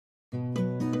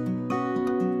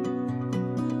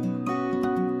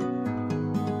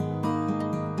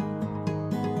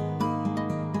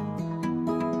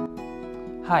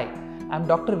Hi, I am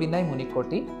Dr. Vinay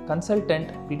Munikoty, Consultant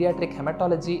Pediatric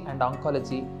Haematology and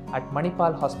Oncology at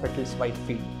Manipal Hospital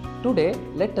Whitefield. Today,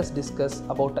 let us discuss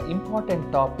about an important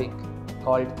topic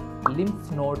called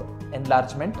lymph node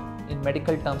enlargement, in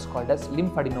medical terms called as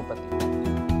lymphadenopathy.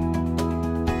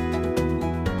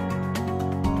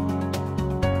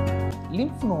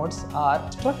 Lymph nodes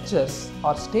are structures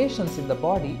or stations in the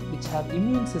body which have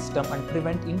immune system and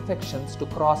prevent infections to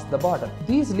cross the border.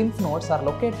 These lymph nodes are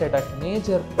located at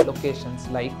major locations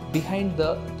like behind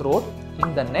the throat,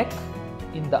 in the neck,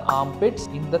 in the armpits,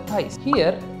 in the thighs.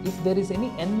 Here, if there is any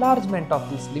enlargement of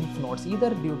these lymph nodes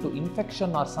either due to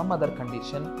infection or some other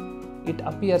condition, it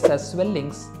appears as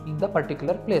swellings in the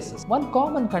particular places. One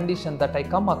common condition that I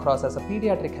come across as a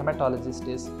pediatric hematologist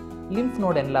is lymph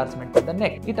node enlargement in the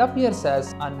neck. It appears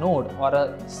as a node or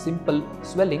a simple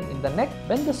swelling in the neck.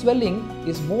 When the swelling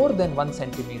is more than 1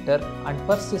 centimeter and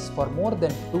persists for more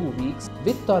than 2 weeks,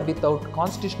 with or without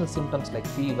constitutional symptoms like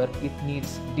fever, it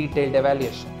needs detailed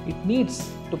evaluation. It needs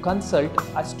to consult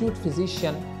astute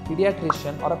physician,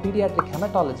 pediatrician or a pediatric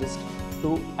hematologist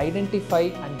to identify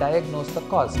and diagnose the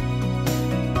cause.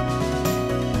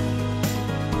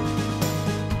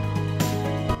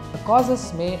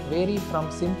 Causes may vary from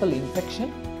simple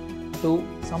infection to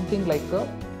something like a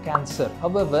cancer.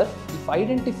 However, if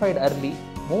identified early,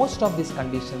 most of these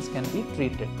conditions can be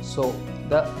treated. So,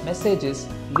 the message is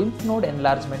lymph node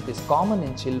enlargement is common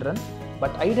in children,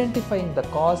 but identifying the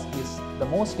cause is the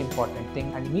most important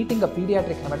thing, and meeting a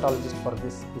pediatric hematologist for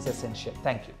this is essential.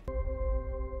 Thank you.